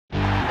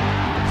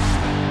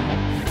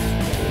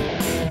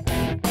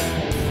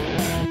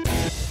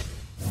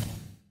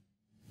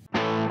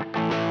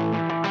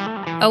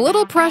A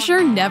little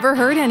pressure never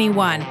hurt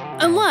anyone,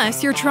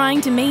 unless you're trying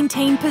to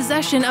maintain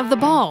possession of the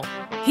ball.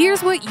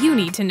 Here's what you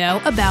need to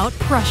know about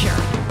pressure.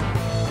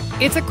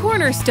 It's a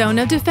cornerstone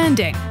of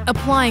defending,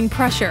 applying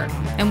pressure,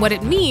 and what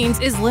it means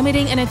is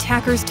limiting an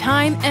attacker's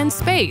time and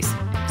space.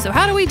 So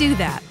how do we do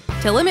that?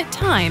 To limit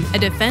time, a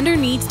defender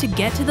needs to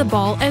get to the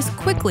ball as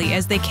quickly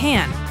as they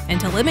can, and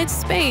to limit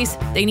space,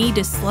 they need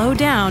to slow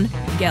down,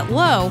 get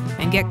low,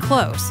 and get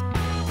close.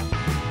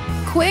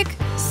 Quick,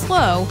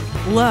 slow,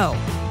 low,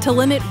 to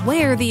limit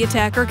where the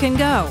attacker can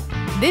go.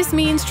 This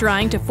means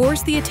trying to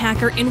force the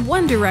attacker in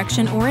one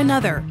direction or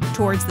another,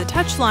 towards the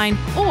touchline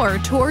or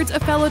towards a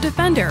fellow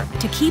defender,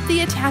 to keep the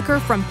attacker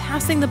from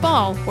passing the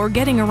ball or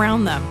getting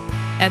around them.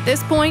 At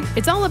this point,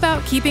 it's all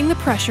about keeping the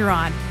pressure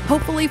on,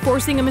 hopefully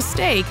forcing a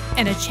mistake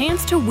and a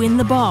chance to win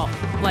the ball,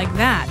 like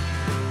that.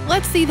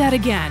 Let's see that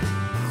again.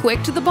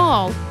 Quick to the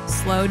ball,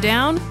 slow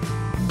down,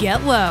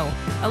 get low.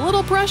 A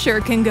little pressure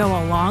can go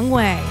a long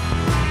way.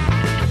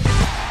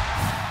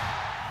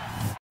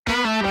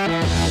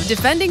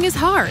 Defending is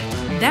hard.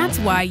 That's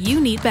why you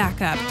need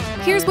backup.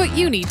 Here's what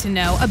you need to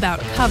know about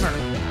cover.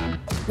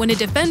 When a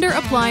defender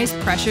applies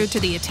pressure to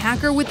the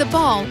attacker with the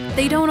ball,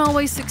 they don't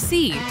always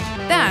succeed.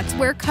 That's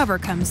where cover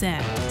comes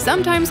in.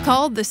 Sometimes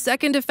called the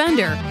second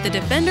defender, the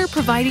defender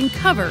providing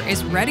cover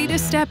is ready to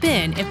step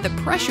in if the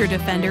pressure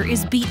defender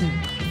is beaten.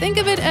 Think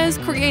of it as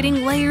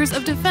creating layers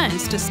of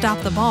defense to stop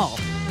the ball.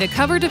 The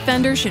cover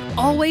defender should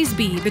always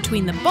be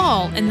between the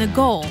ball and the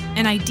goal,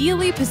 and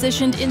ideally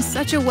positioned in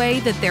such a way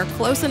that they're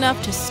close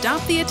enough to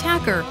stop the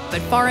attacker, but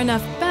far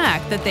enough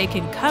back that they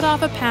can cut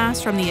off a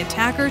pass from the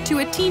attacker to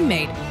a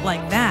teammate,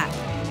 like that.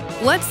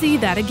 Let's see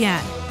that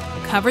again.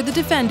 Cover the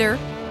defender,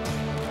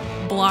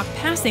 block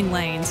passing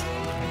lanes,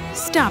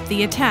 stop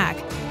the attack.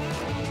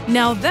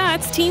 Now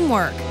that's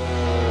teamwork.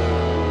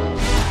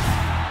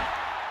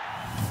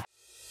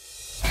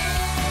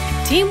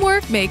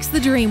 Teamwork makes the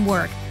dream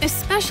work,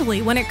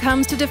 especially when it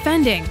comes to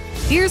defending.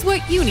 Here's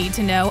what you need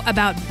to know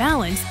about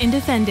balance in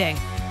defending.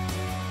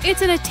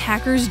 It's an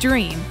attacker's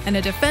dream and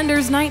a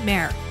defender's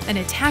nightmare. An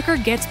attacker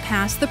gets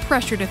past the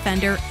pressure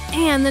defender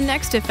and the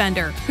next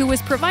defender, who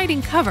is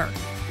providing cover.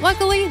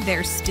 Luckily,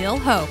 there's still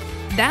hope.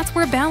 That's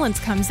where balance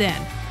comes in.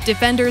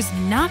 Defenders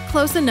not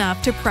close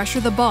enough to pressure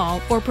the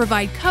ball or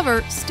provide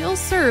cover still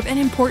serve an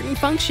important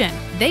function.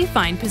 They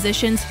find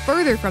positions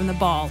further from the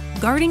ball,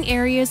 guarding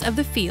areas of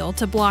the field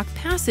to block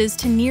passes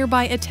to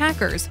nearby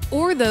attackers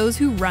or those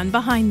who run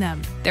behind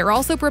them. They're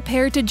also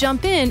prepared to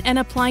jump in and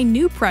apply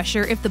new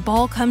pressure if the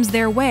ball comes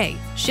their way,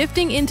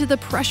 shifting into the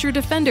pressure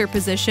defender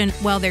position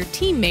while their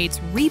teammates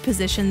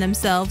reposition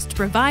themselves to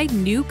provide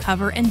new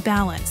cover and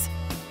balance.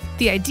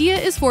 The idea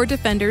is for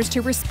defenders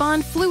to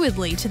respond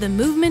fluidly to the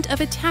movement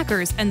of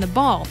attackers and the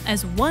ball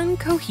as one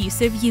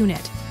cohesive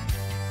unit.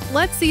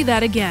 Let's see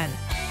that again.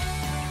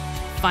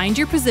 Find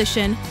your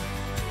position,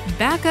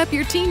 back up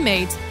your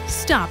teammates,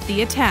 stop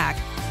the attack.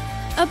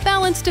 A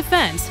balanced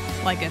defense,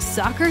 like a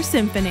soccer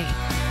symphony.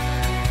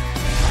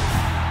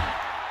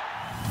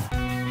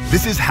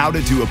 This is how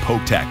to do a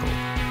poke tackle.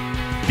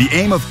 The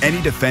aim of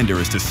any defender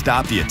is to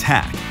stop the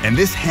attack, and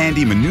this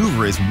handy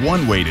maneuver is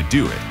one way to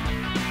do it.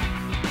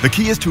 The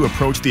key is to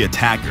approach the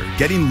attacker,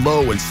 getting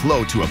low and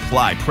slow to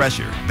apply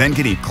pressure, then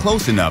getting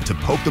close enough to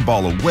poke the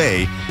ball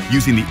away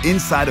using the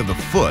inside of the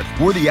foot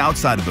or the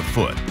outside of the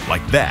foot,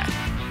 like that.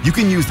 You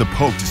can use the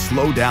poke to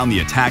slow down the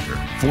attacker,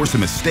 force a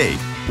mistake,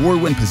 or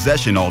win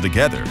possession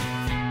altogether.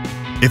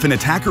 If an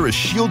attacker is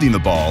shielding the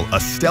ball, a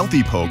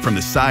stealthy poke from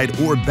the side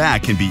or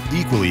back can be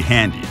equally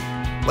handy.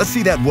 Let's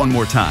see that one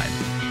more time.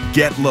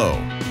 Get low,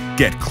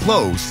 get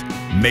close,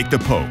 make the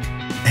poke.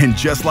 And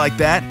just like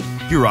that,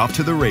 you're off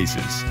to the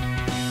races.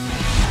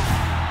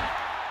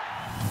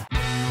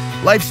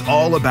 Life's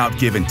all about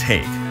give and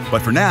take,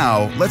 but for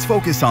now, let's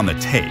focus on the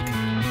take.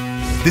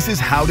 This is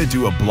how to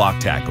do a block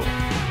tackle.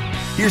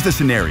 Here's the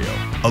scenario: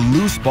 a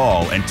loose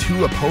ball and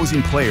two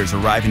opposing players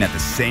arriving at the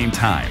same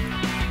time.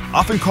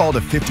 Often called a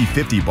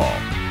 50-50 ball,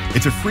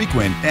 it's a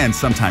frequent and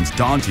sometimes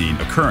daunting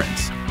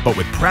occurrence, but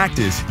with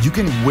practice, you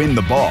can win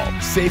the ball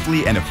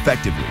safely and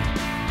effectively.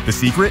 The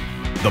secret?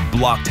 The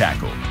block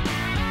tackle.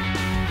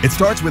 It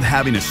starts with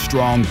having a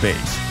strong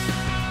base.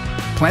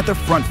 Plant the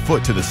front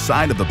foot to the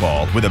side of the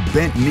ball with a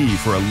bent knee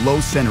for a low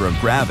center of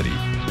gravity.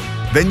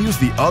 Then use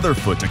the other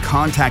foot to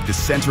contact the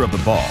center of the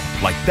ball,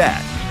 like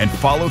that, and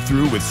follow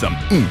through with some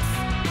oomph.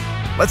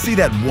 Let's see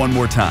that one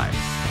more time.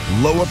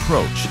 Low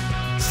approach,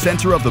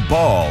 center of the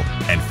ball,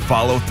 and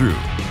follow through.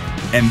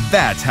 And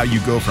that's how you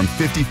go from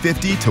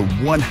 50-50 to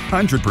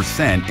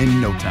 100%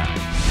 in no time.